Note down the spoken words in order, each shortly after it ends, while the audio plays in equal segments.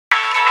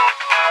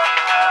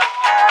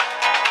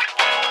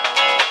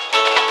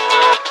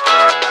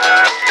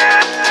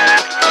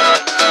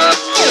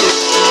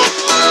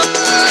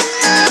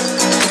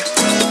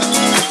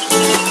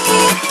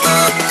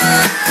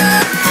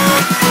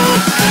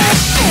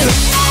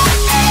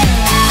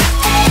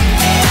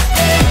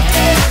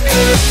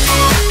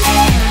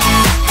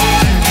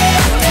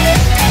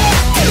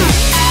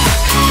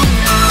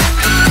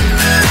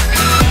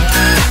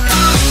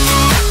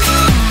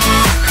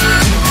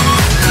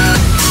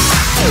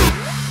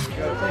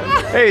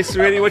Hey,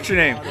 sweetie, what's your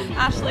name?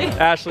 Ashley.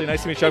 Ashley,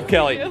 nice to meet you. I'm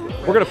Kelly.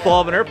 We're gonna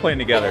fall off an airplane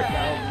together.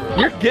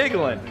 You're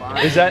giggling.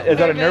 Is that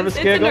a nervous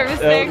giggle? It's a nervous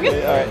thing.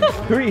 Okay, all right.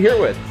 Who are you here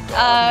with?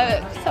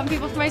 Some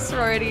people from my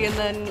sorority and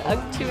then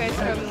 2 guys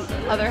from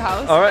other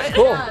house. All right,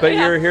 cool. But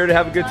you're here to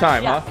have a good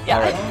time, Yeah, huh? yeah.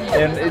 All right.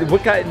 And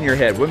what got in your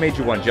head? What made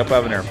you want to jump out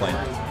of an airplane?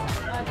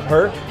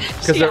 Her?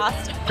 She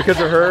asked.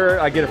 Because of her,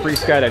 I get a free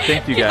skydive.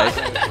 Thank you guys.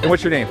 And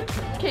what's your name?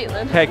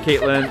 Caitlin. Hey,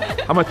 Caitlin.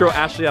 I'm gonna throw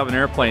Ashley out of an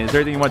airplane. Is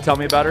there anything you want to tell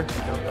me about her?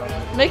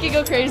 Make it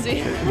go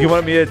crazy. You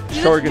want me to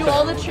show her Do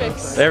all the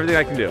tricks. everything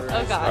I can do? Oh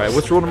gosh. All right.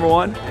 What's rule number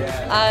 1?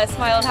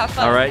 Smile and have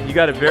fun. All right. You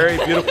got a very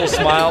beautiful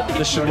smile.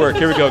 This should work.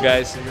 Here we go,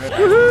 guys. You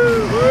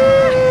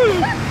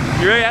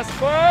ready to have some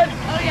fun?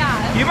 Oh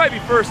yeah. You might be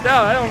first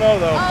out. I don't know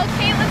though. Oh,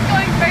 Caitlin's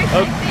going first,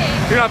 I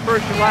think. You're not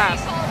first, you're We already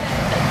last. called it.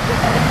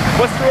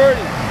 What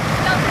sorority?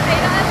 Delta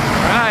Beta.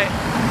 All right.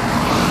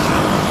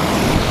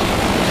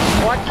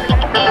 Watch your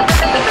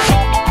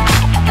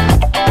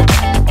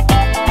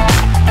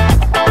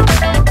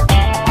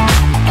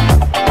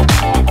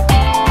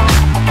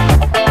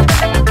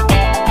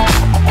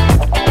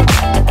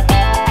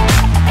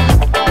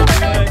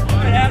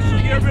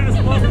Ashley, you ever been to a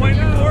small plane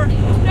before?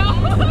 No.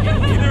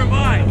 Neither have I.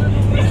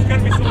 This is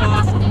gonna be so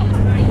awesome.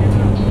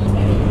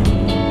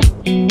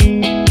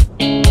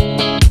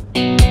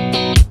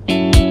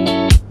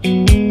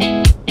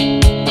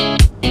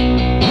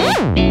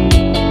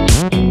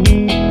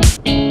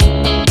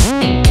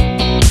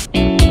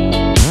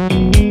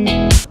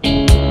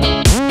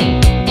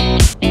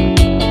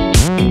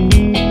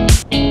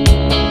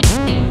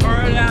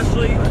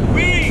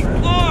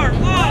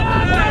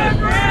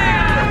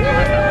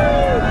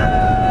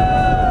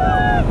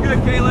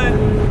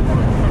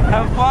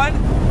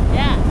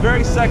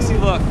 Very sexy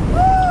look.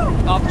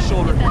 Off the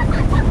shoulder.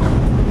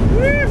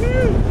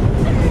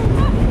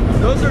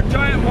 Those are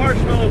giant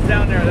marshmallows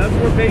down there. That's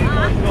where baby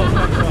marshmallows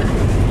come from.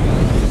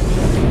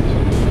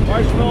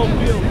 Marshmallow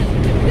fields.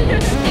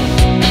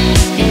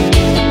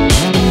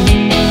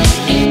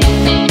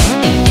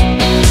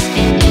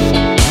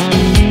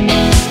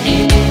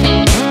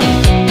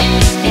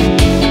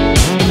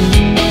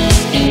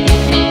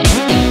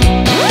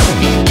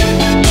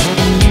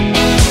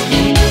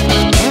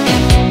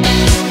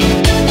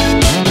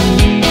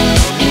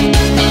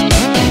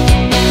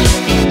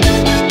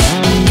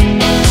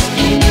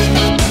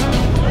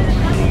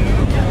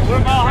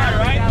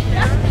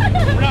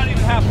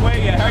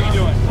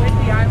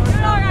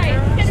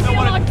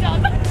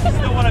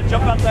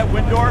 Jump out that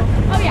wind door?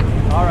 Oh yeah.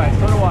 All right,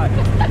 so do I.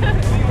 What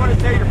do you want to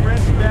tell your friends,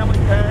 family,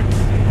 parents?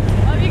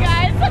 Love you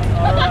guys.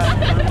 All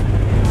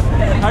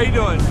right. How you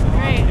doing?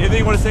 Great.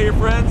 Anything you want to say to your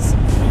friends?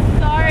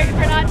 Sorry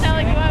for not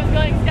telling you I was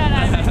going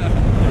skydiving.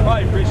 They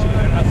probably appreciate it.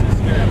 I'm not so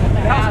scared.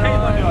 How's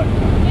Caitlin doing?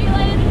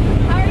 Caitlin,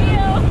 how are you?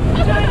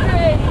 I'm doing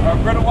great.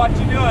 We're going to watch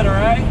you do it, all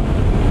right?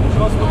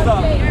 Show us what's up.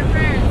 Your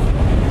prayers.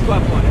 Let's go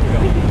have fun. Here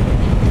we go.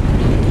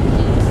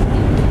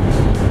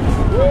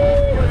 Woo!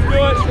 Let's do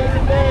it. Show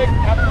your leg.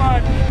 Have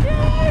fun.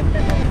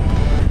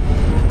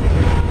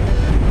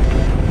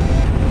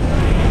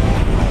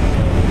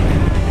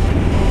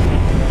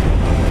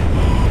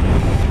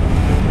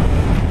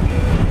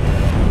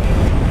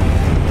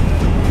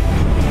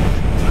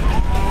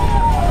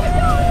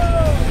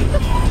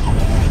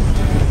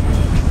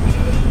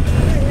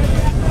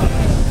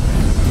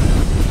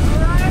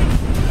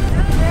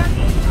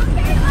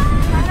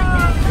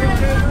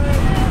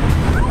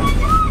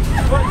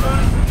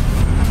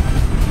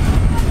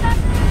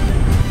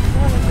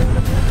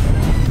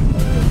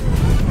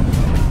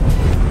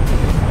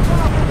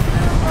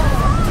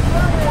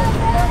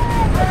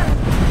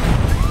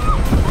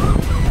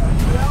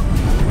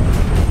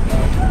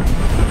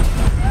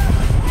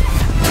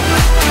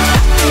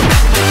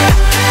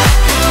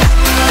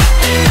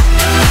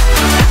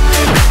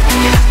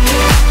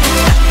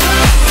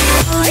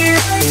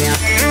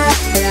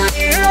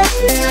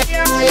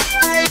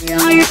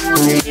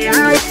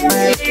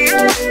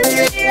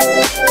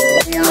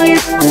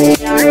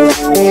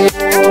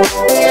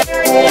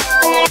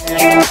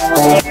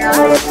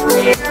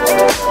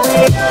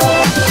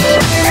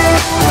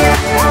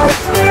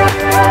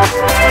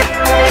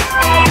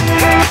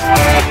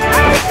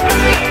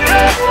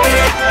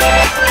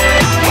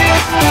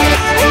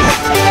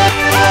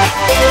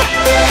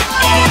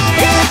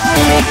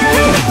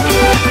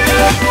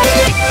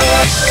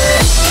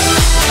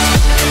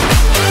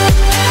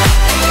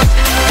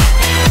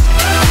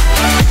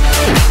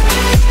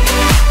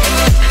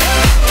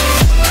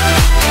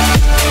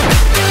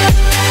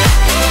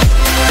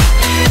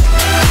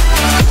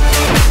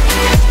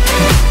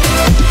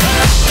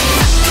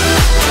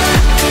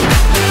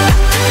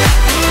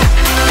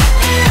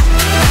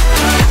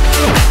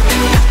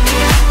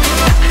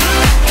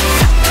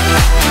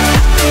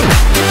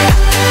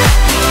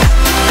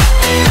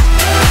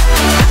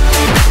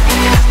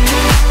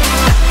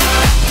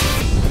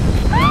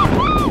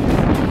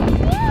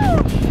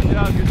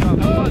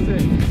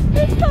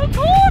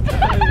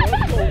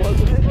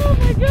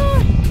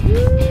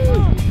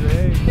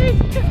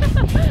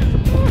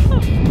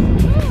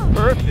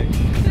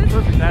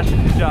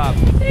 job.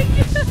 Thank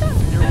you.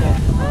 You're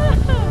welcome.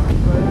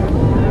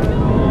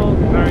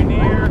 Very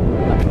near.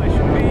 Nice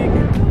and weak.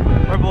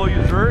 Rebel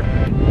user.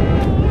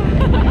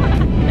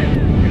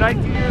 You're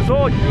 19 years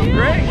old. You're doing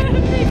great.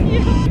 Thank you.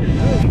 Oh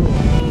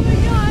my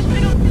gosh, I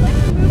don't feel like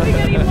moving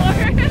anymore.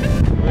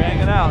 We're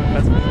hanging out.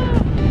 That's for sure.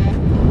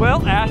 Well,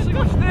 Ashley,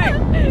 what you think?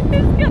 It's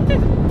good.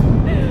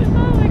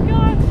 Oh my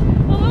gosh.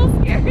 A little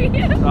scary.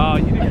 Oh,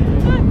 you did great.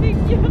 Oh, thank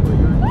you.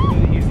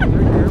 Easy.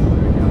 They're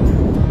airplane down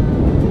there.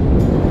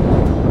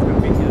 It's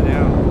gonna beat you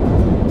down.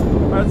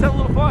 All right, let's have a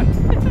little fun.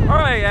 All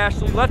right,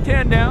 Ashley, left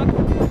hand down.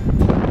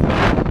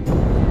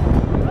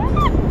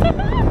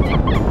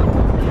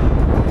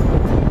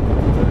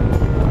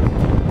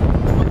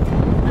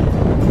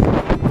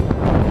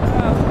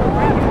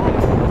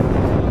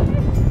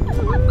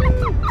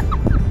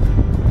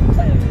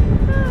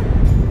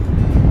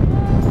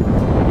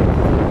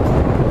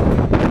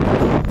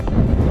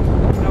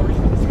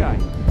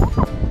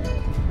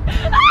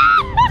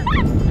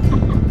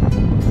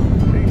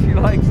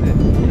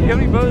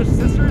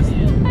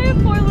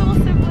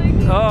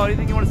 Oh,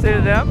 anything you want to say to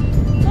them?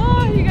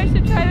 Oh, you guys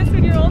should try this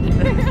when you're older.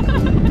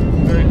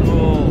 Very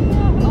cool.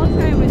 Oh, I'll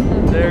try it with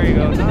them. There you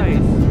go. Nice.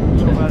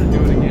 Show them how to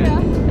do it again. Yeah. All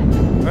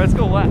right, let's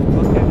go left. Okay.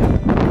 All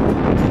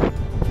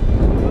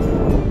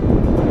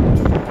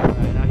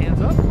right, now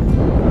hands up.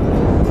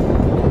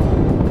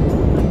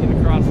 Get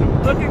across them.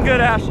 Looking good,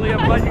 Ashley.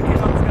 I'm glad you came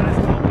up to Skydive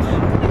Snohomish.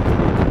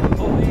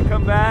 Hopefully you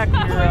come back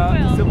and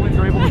your siblings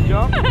are able to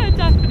jump.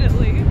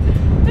 Definitely.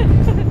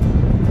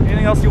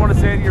 Anything else you want to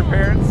say to your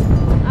parents?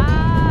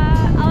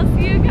 I'll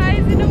see you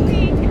guys in a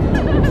week.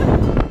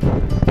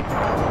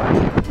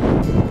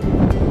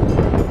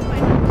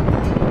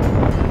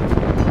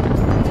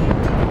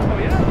 Oh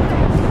yeah.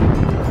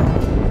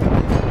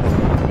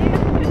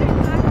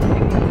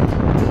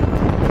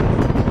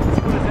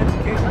 What is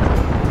education?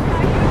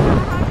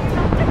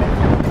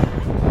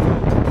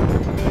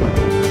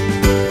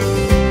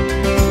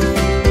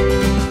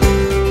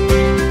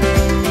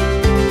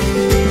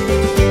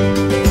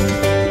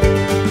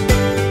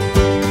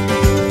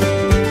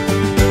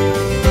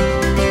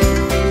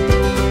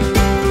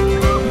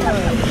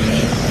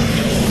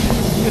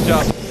 Good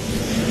job.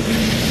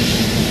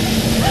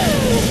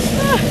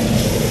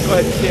 Go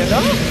ahead and stand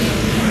up.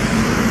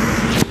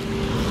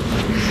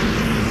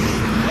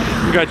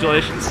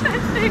 Congratulations.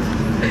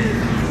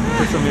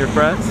 For some of your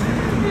friends.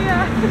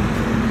 Yeah.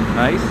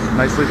 Nice.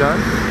 Nicely done.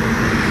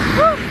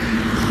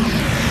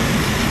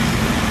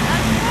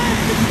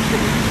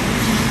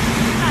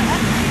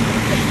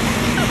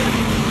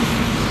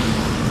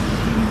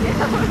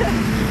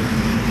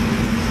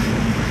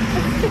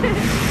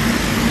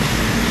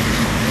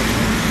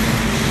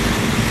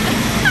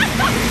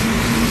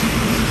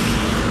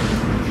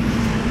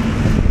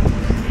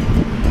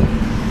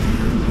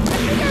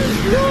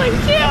 Rolling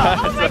too.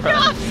 Oh my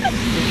gosh.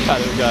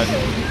 We got it.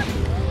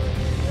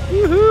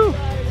 Woohoo!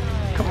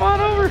 Come on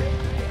over.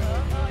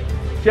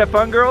 Did you have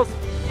fun, girls?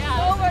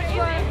 Yeah. So much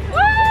fun.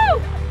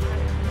 Woo!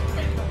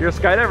 You're a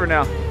skydiver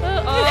now. My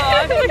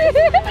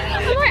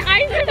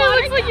eyes are now.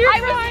 It's like you're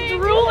crying.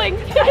 Drooling.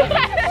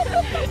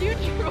 You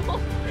drool.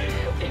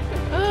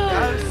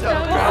 I'm so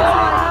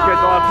proud. You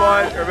guys all have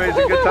fun. Everybody's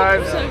had good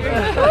times.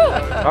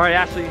 All right,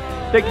 Ashley.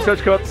 Thank you so much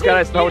for coming up to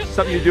Skydive Snohomish. It's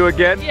something you do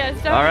again. Yes,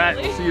 definitely. All right,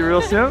 we'll see you real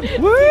soon.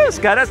 Woo!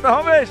 Skydive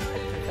Snohomish.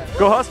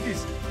 Go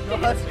Huskies. Go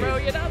Huskies.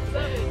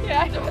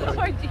 Yeah, I don't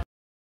know.